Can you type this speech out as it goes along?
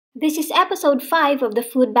This is episode 5 of the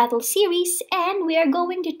Food Battle series, and we are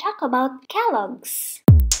going to talk about Kellogg's.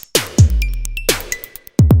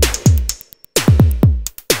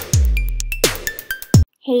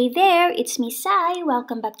 Hey there, it's me Sai.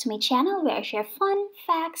 Welcome back to my channel where I share fun,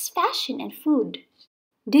 facts, fashion, and food.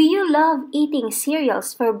 Do you love eating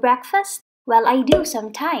cereals for breakfast? Well, I do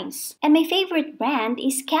sometimes. And my favorite brand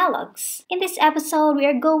is Kellogg's. In this episode, we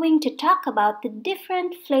are going to talk about the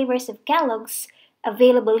different flavors of Kellogg's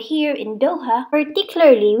available here in Doha.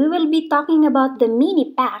 Particularly, we will be talking about the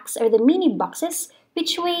mini packs or the mini boxes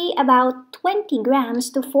which weigh about 20 grams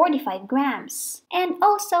to 45 grams. And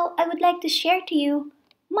also, I would like to share to you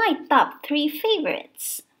my top 3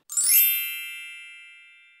 favorites.